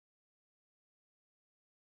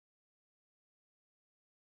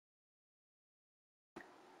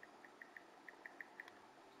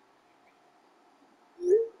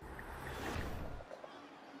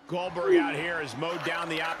Goldberg out here has mowed down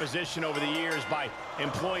the opposition over the years by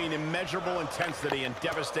employing immeasurable intensity and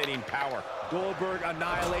devastating power. Goldberg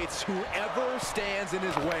annihilates whoever stands in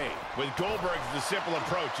his way. With Goldberg, it's a simple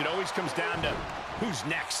approach. It always comes down to who's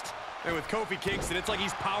next. And with Kofi Kingston, it's like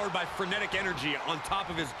he's powered by frenetic energy on top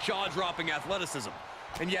of his jaw-dropping athleticism.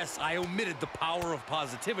 And yes, I omitted the power of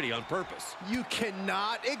positivity on purpose. You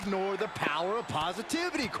cannot ignore the power of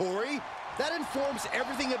positivity, Corey. That informs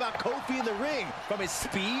everything about Kofi in the ring, from his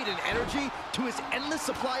speed and energy to his endless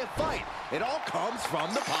supply of fight. It all comes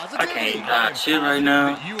from the positivity. I can't dodge shit right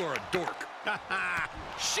now. You are a dork.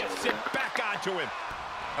 Shifts it back onto him.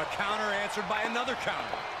 A counter answered by another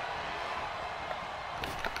counter.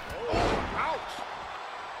 Oh,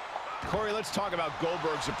 ouch. Corey, let's talk about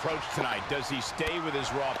Goldberg's approach tonight. Does he stay with his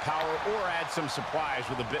raw power or add some surprise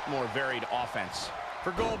with a bit more varied offense? For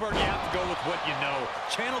Goldberg, you have to go with what you know.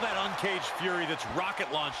 Channel that uncaged fury that's rocket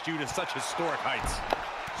launched you to such historic heights.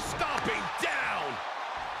 Stomping down.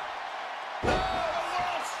 Oh, the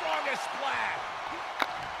world's strongest splash.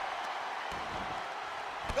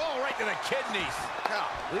 Oh, right to the kidneys.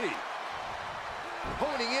 Golly.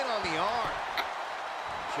 Honing in on the arm.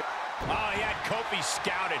 Oh, he had Kofi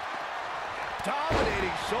scouted.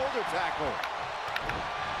 Dominating shoulder tackle.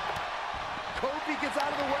 Kofi gets out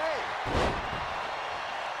of the way.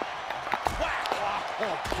 Whack!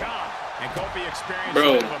 Oh, God. And Kofi experienced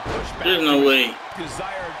Bro, a pushback. there's no way.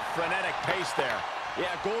 Desired frenetic pace there. Yeah,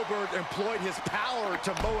 Goldberg employed his power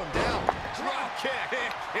to mow him down. Drop kick.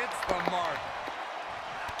 Hits the mark.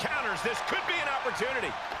 Counters. This could be an opportunity.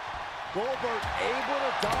 Goldberg able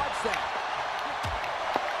to dodge that.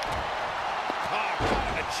 Oh, caught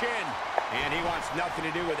on the chin. And he wants nothing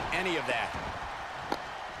to do with any of that.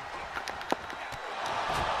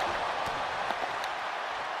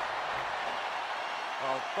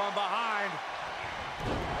 Oh, from behind.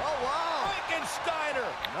 Oh, wow. Frankensteiner.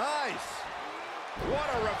 Nice. What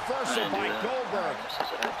a reversal by Goldberg.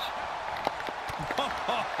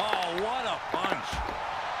 Oh, what a punch.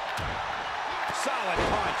 Solid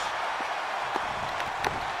punch.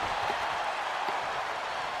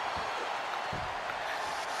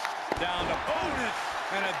 Down to bonus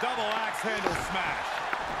and a double axe handle smash.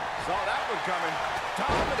 Saw that one coming.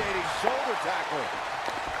 Dominating shoulder tackle.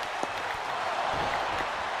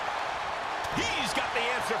 He's got the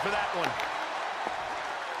answer for that one.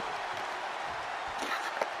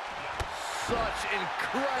 Such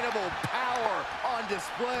incredible power on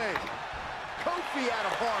display. Kofi out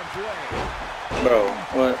of harm's way. Bro,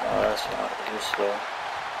 what? Oh, that's not this slow.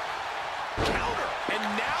 Counter. And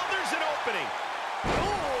now there's an opening.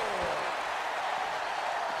 Oh.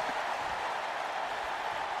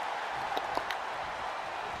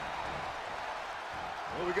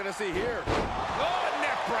 What are we going to see here? Oh,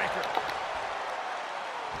 neck breaker.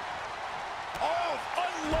 Oh,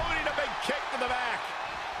 unloading a big kick to the back.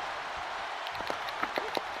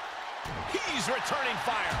 He's returning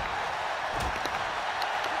fire.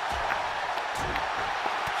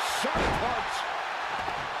 Sharp punch.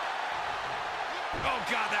 Oh,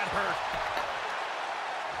 God, that hurt.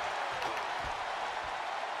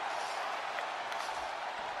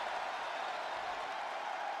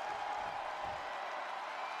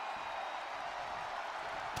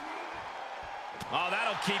 Oh,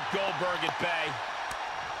 that'll keep Goldberg at bay.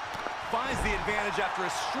 Finds the advantage after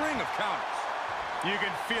a string of counters. You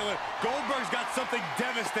can feel it. Goldberg's got something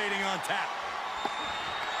devastating on tap.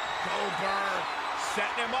 Goldberg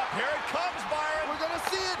setting him up. Here it comes, Byron. We're going to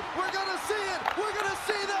see it. We're going to see it. We're going to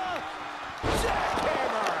see the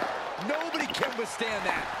jackhammer. Nobody can withstand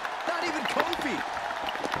that. Not even Kofi.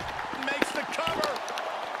 Makes the cover.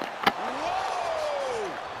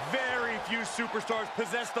 Whoa! Very few superstars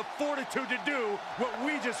possess the fortitude to do what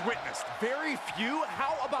we just witnessed. Very few?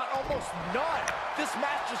 How about almost none? This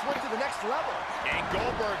match just went to the next level. And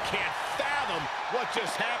Goldberg can't fathom what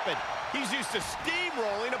just happened. He's used to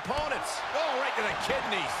steamrolling opponents. Oh, right to the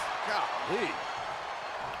kidneys. Golly.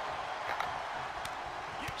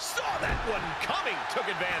 Saw that one coming.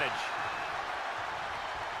 Took advantage.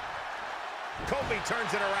 Kofi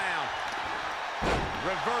turns it around.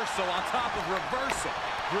 Reversal on top of reversal.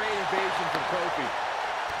 Great evasion from Kofi.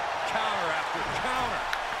 Counter after counter.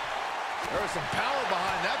 There was some power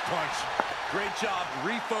behind that punch. Great job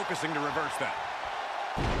refocusing to reverse that.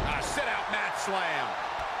 Sit-out mat slam.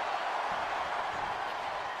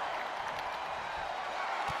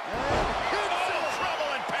 Oh, trouble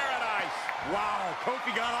in paradise. Wow,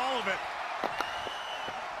 Kofi got all of it.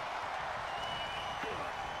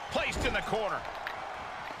 Placed in the corner.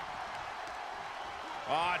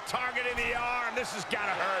 Oh, targeting the arm. This has got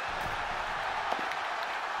to hurt.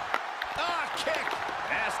 Ah, kick.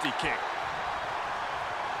 Nasty kick.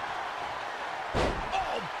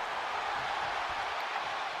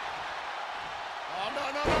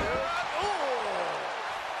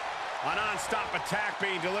 Nonstop attack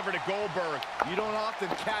being delivered to Goldberg. You don't often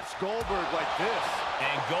catch Goldberg like this.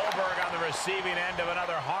 And Goldberg on the receiving end of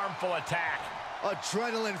another harmful attack.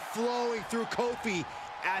 Adrenaline flowing through Kofi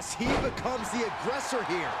as he becomes the aggressor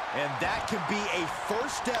here. And that can be a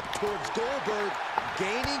first step towards Goldberg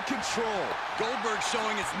gaining control. Goldberg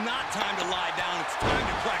showing it's not time to lie down, it's time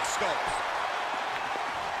to crack skulls.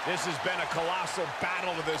 This has been a colossal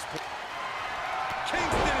battle to this point.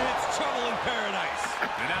 Kingston hits trouble in paradise.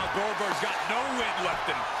 And now Goldberg's got no wind left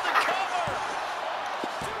in him. The cover!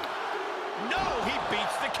 No, he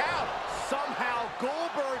beats the count. Somehow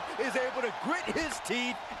Goldberg is able to grit his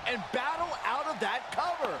teeth and battle out of that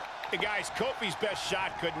cover. Hey guys, Kofi's best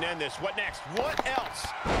shot couldn't end this. What next? What else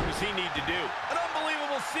does he need to do? An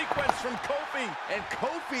unbelievable sequence from Kofi. And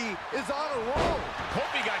Kofi is on a roll.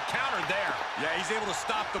 Kofi got countered there. Yeah, he's able to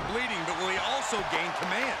stop the bleeding, but will he also gain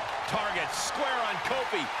command? Target square on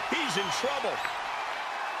Kofi. He's in trouble.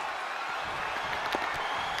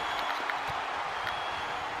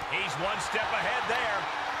 He's one step ahead there.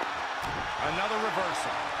 Another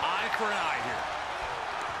reversal. Eye for an eye here.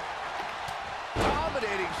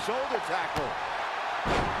 Dominating shoulder tackle.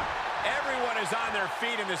 Everyone is on their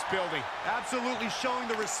feet in this building. Absolutely showing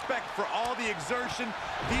the respect for all the exertion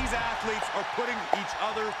these athletes are putting each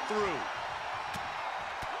other through.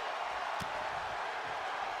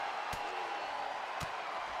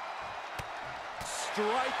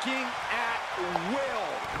 Striking at will.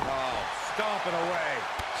 Oh, stomping away.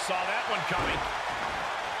 Saw that one coming.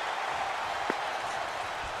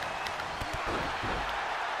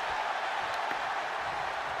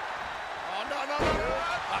 Oh, no.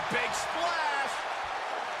 A big splash.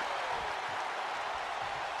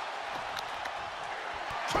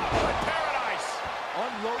 Trouble in paradise.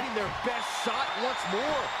 Unloading their best shot once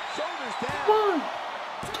more. Shoulders down. 1,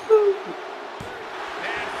 2.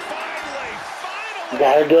 And finally,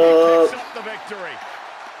 Got a he dub. picks up the victory.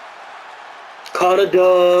 Caught a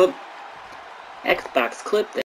dub. Xbox clip that.